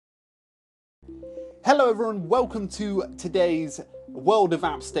Hello everyone, welcome to today's World of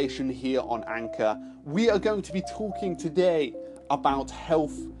App Station here on Anchor. We are going to be talking today about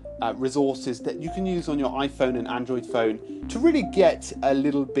health resources that you can use on your iPhone and Android phone to really get a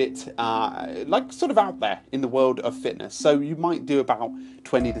little bit sort of out there in the world of fitness. So you might do about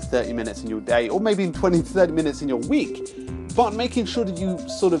 20 to 30 minutes in your day, or maybe 20 to 30 minutes in your week, but making sure that you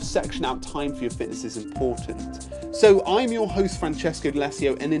sort of section out time for your fitness is important. So I'm your host, Francesco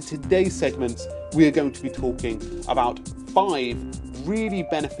D'Alessio, and in today's segment, we are going to be talking about 5 really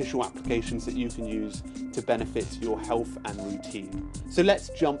beneficial applications that you can use to benefit your health and routine. So let's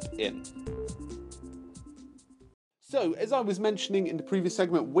jump in. So, as I was mentioning in the previous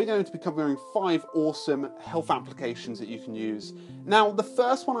segment, we're going to be covering 5 awesome health applications that you can use. Now, the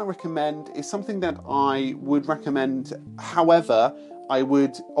first one I recommend is something that I would recommend, however, I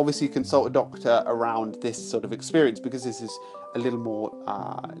would obviously consult a doctor around this sort of experience because this is a little more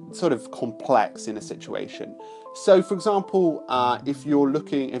sort of complex in a situation. So, for example, if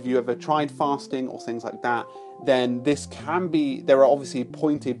you ever tried fasting or things like that, then there are obviously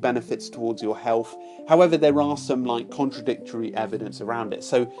pointed benefits towards your health. However, there are some contradictory evidence around it.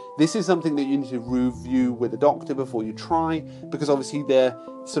 So this is something that you need to review with a doctor before you try, because obviously the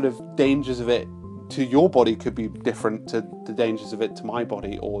sort of dangers of it to your body could be different to the dangers of it to my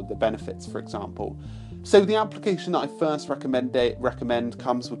body, or the benefits, for example. So the application that I first recommend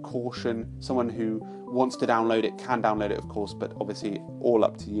comes with caution. Someone who wants to download it can download it, of course, but obviously all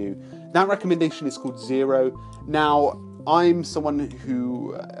up to you. That recommendation is called Zero. Now, I'm someone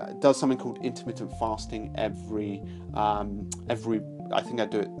who does something called intermittent fasting every I think I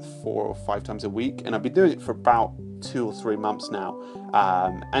do it 4 or 5 times a week, and I've been doing it for about 2 or 3 months now,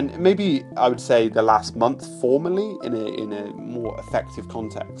 and maybe I would say the last month formally in a more effective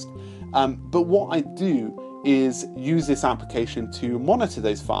context. But what I do is use this application to monitor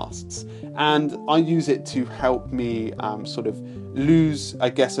those fasts, and I use it to help me sort of lose a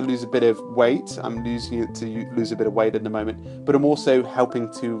bit of weight. I'm using it to lose a bit of weight at the moment, but I'm also helping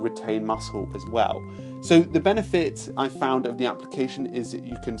to retain muscle as well. So the benefit I found of the application is that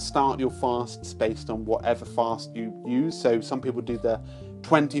you can start your fasts based on whatever fast you use. So some people do the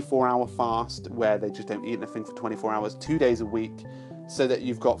 24-hour fast where they just don't eat anything for 24 hours, 2 days a week, so that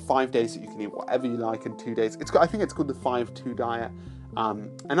you've got 5 days that you can eat whatever you like in 2 days. I think it's called the 5-2 diet.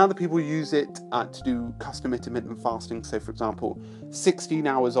 And other people use it to do custom intermittent fasting. So, for example, 16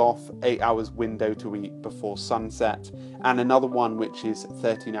 hours off, 8 hours window to eat before sunset. And another one, which is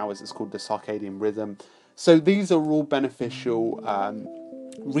 13 hours, is called the circadian rhythm. So these are all beneficial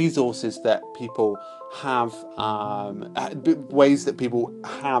resources that people have, ways that people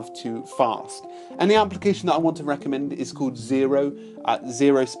have to fast. And the application that I want to recommend is called Zero.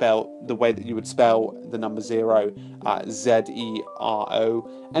 Zero spelled the way that you would spell the number 0, Zero.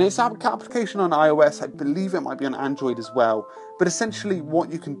 And it's an application on iOS. I believe it might be on Android as well. But essentially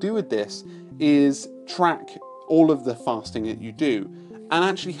what you can do with this is track all of the fasting that you do. And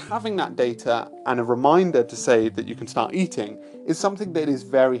actually having that data and a reminder to say that you can start eating is something that is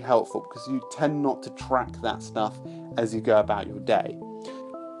very helpful, because you tend not to track that stuff as you go about your day.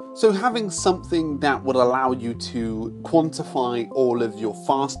 So having something that would allow you to quantify all of your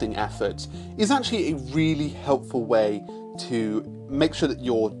fasting efforts is actually a really helpful way to make sure that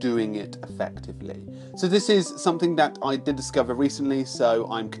you're doing it effectively. So this is something that I did discover recently, so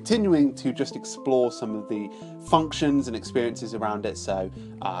I'm continuing to just explore some of the functions and experiences around it, so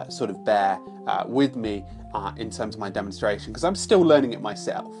sort of bear with me in terms of my demonstration, because I'm still learning it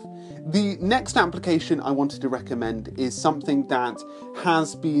myself. The next application I wanted to recommend is something that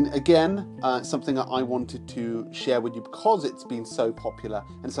has been, again, something that I wanted to share with you because it's been so popular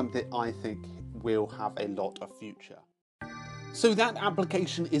and something I think will have a lot of future. So that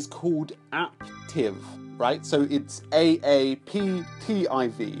application is called Aaptiv, right? So it's Aaptiv.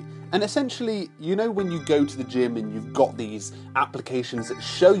 And essentially, when you go to the gym and you've got these applications that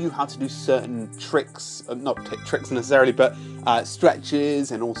show you how to do certain tricks, not tricks necessarily, but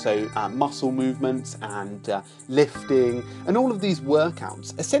stretches and also muscle movements and lifting and all of these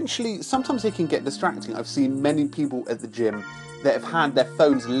workouts, essentially, sometimes they can get distracting. I've seen many people at the gym that have had their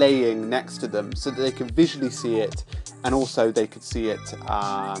phones laying next to them so that they can visually see it, and also they could see it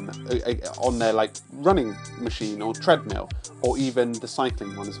on their running machine or treadmill, or even the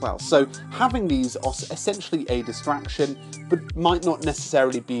cycling one as well. So having these are essentially a distraction, but might not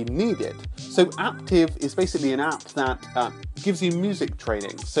necessarily be needed. So Aaptiv is basically an app that gives you music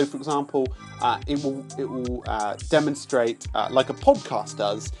training. So for example, it will demonstrate, like a podcast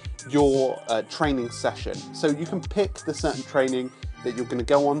does, your training session. So you can pick the certain training that you're going to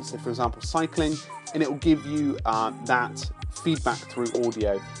go on, so for example cycling, and it will give you that feedback through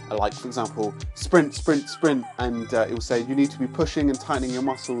audio, like for example sprint, sprint, sprint, and it will say you need to be pushing and tightening your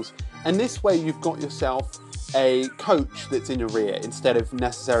muscles, and this way you've got yourself a coach that's in your ear instead of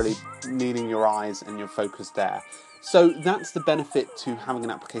necessarily needing your eyes and your focus there. So that's the benefit to having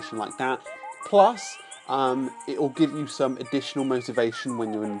an application like that. Plus it will give you some additional motivation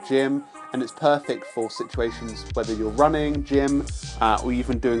when you're in the gym, and it's perfect for situations whether you're running, gym, or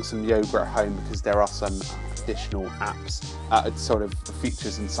even doing some yoga at home, because there are some additional apps, sort of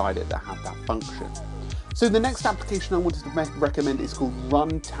features inside it that have that function. So the next application I wanted to recommend is called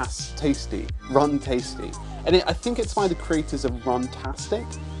Runtasty, and I think it's by the creators of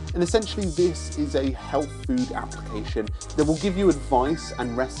Runtastic. And essentially this is a health food application that will give you advice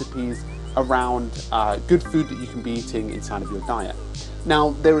and recipes around good food that you can be eating inside of your diet. Now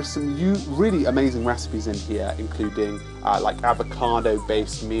there are some really amazing recipes in here, including like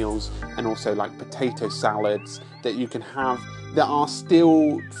avocado-based meals and also like potato salads that you can have that are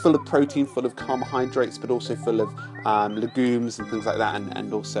still full of protein, full of carbohydrates, but also full of legumes and things like that,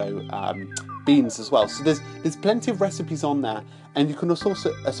 and also beans as well. So there's plenty of recipes on there, and you can also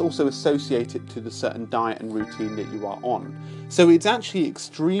associate it to the certain diet and routine that you are on. So it's actually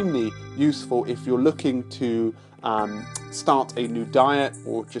extremely useful if you're looking to start a new diet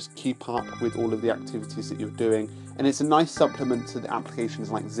or just keep up with all of the activities that you're doing. And it's a nice supplement to the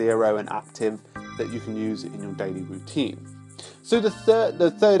applications like Zero and Aaptiv that you can use in your daily routine. So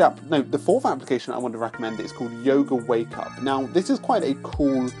the fourth application I want to recommend is called Yoga Wake Up. Now this is quite a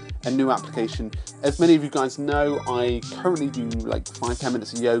cool and new application. As many of you guys know, I currently do like 5-10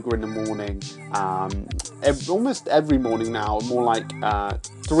 minutes of yoga in the morning, almost every morning now, more like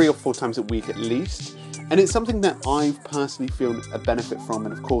 3 or 4 times a week at least. And it's something that I've personally feel a benefit from,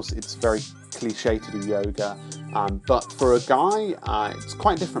 and of course it's very cliche to do yoga, but for a guy it's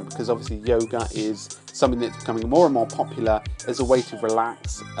quite different, because obviously yoga is something that's becoming more and more popular as a way to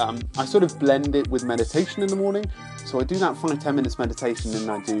relax. I sort of blend it with meditation in the morning, so I do that 5-10 minutes meditation, and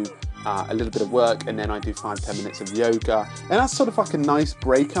I do a little bit of work, and then I do 5-10 minutes of yoga, and that's sort of like a nice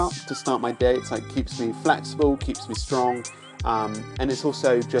break up to start my day. It's like keeps me flexible, keeps me strong, and it's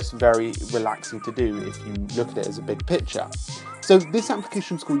also just very relaxing to do if you look at it as a big picture. So this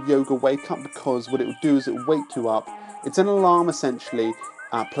application is called Yoga Wake Up because what it will do is it will wake you up. It's an alarm essentially,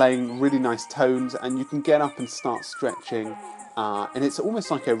 playing really nice tones, and you can get up and start stretching, and it's almost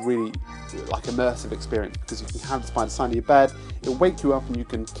like a really immersive experience, because you can have this by the side of your bed. It'll wake you up and you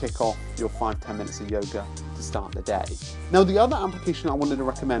can kick off your 5-10 minutes of yoga to start the day. Now the other application I wanted to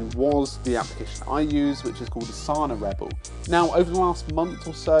recommend was the application I use, which is called Asana Rebel. Now over the last month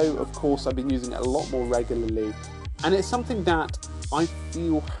or so, of course, I've been using it a lot more regularly, and it's something that I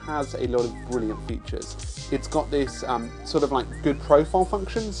feel has a lot of brilliant features. It's got this sort of like good profile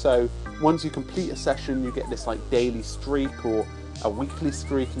function, so once you complete a session you get this like daily streak or a weekly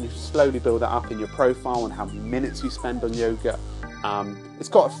streak, and you slowly build that up in your profile and how many minutes you spend on yoga. It's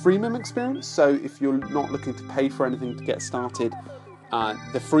got a freemium experience, so if you're not looking to pay for anything to get started,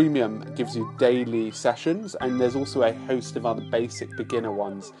 the freemium gives you daily sessions, and there's also a host of other basic beginner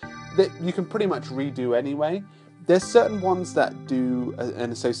ones that you can pretty much redo anyway. There's certain ones that do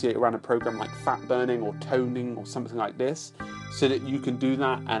and associate around a program like fat burning or toning or something like this, so that you can do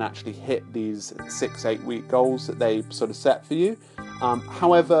that and actually hit these 6-8 week goals that they sort of set for you.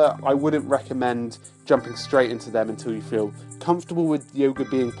 However, I wouldn't recommend jumping straight into them until you feel comfortable with yoga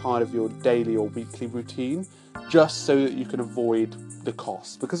being part of your daily or weekly routine, just so that you can avoid the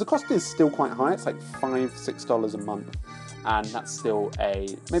cost, because the cost is still quite high. It's like $5-6 a month, and that's still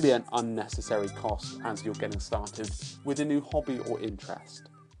maybe an unnecessary cost as you're getting started with a new hobby or interest.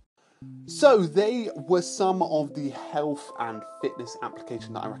 So they were some of the health and fitness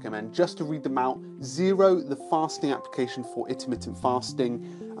applications that I recommend. Just to read them out: Zero, the fasting application for intermittent fasting;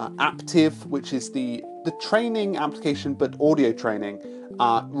 Aaptiv, which is the training application but audio training;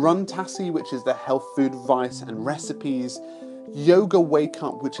 Runtasty, which is the health food advice and recipes; Yoga Wake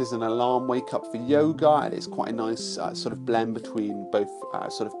Up, which is an alarm wake up for yoga, and it's quite a nice sort of blend between both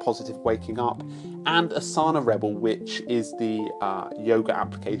sort of positive waking up; and Asana Rebel, which is the yoga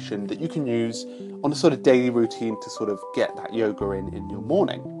application that you can use on a sort of daily routine to sort of get that yoga in your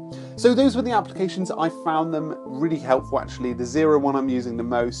morning. So those were the applications. I found them really helpful actually. The Zero one I'm using the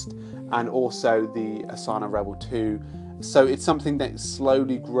most, and also the Asana Rebel 2. So it's something that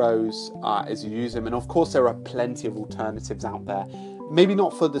slowly grows as you use them, and of course there are plenty of alternatives out there Maybe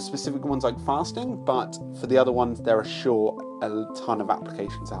not for the specific ones like fasting, but for the other ones, there are sure a ton of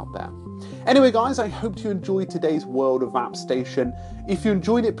applications out there. Anyway, guys, I hope you enjoyed today's World of App Station. If you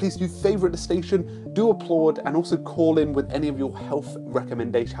enjoyed it, please do favourite the station, do applaud, and also call in with any of your health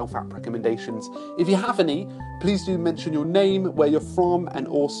app recommendations. If you have any, please do mention your name, where you're from, and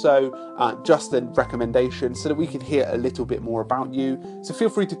also just the recommendation so that we can hear a little bit more about you. So feel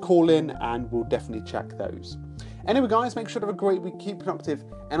free to call in and we'll definitely check those. Anyway, guys, make sure to have a great week, keep productive,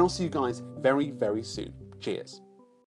 and I'll see you guys very, very soon. Cheers.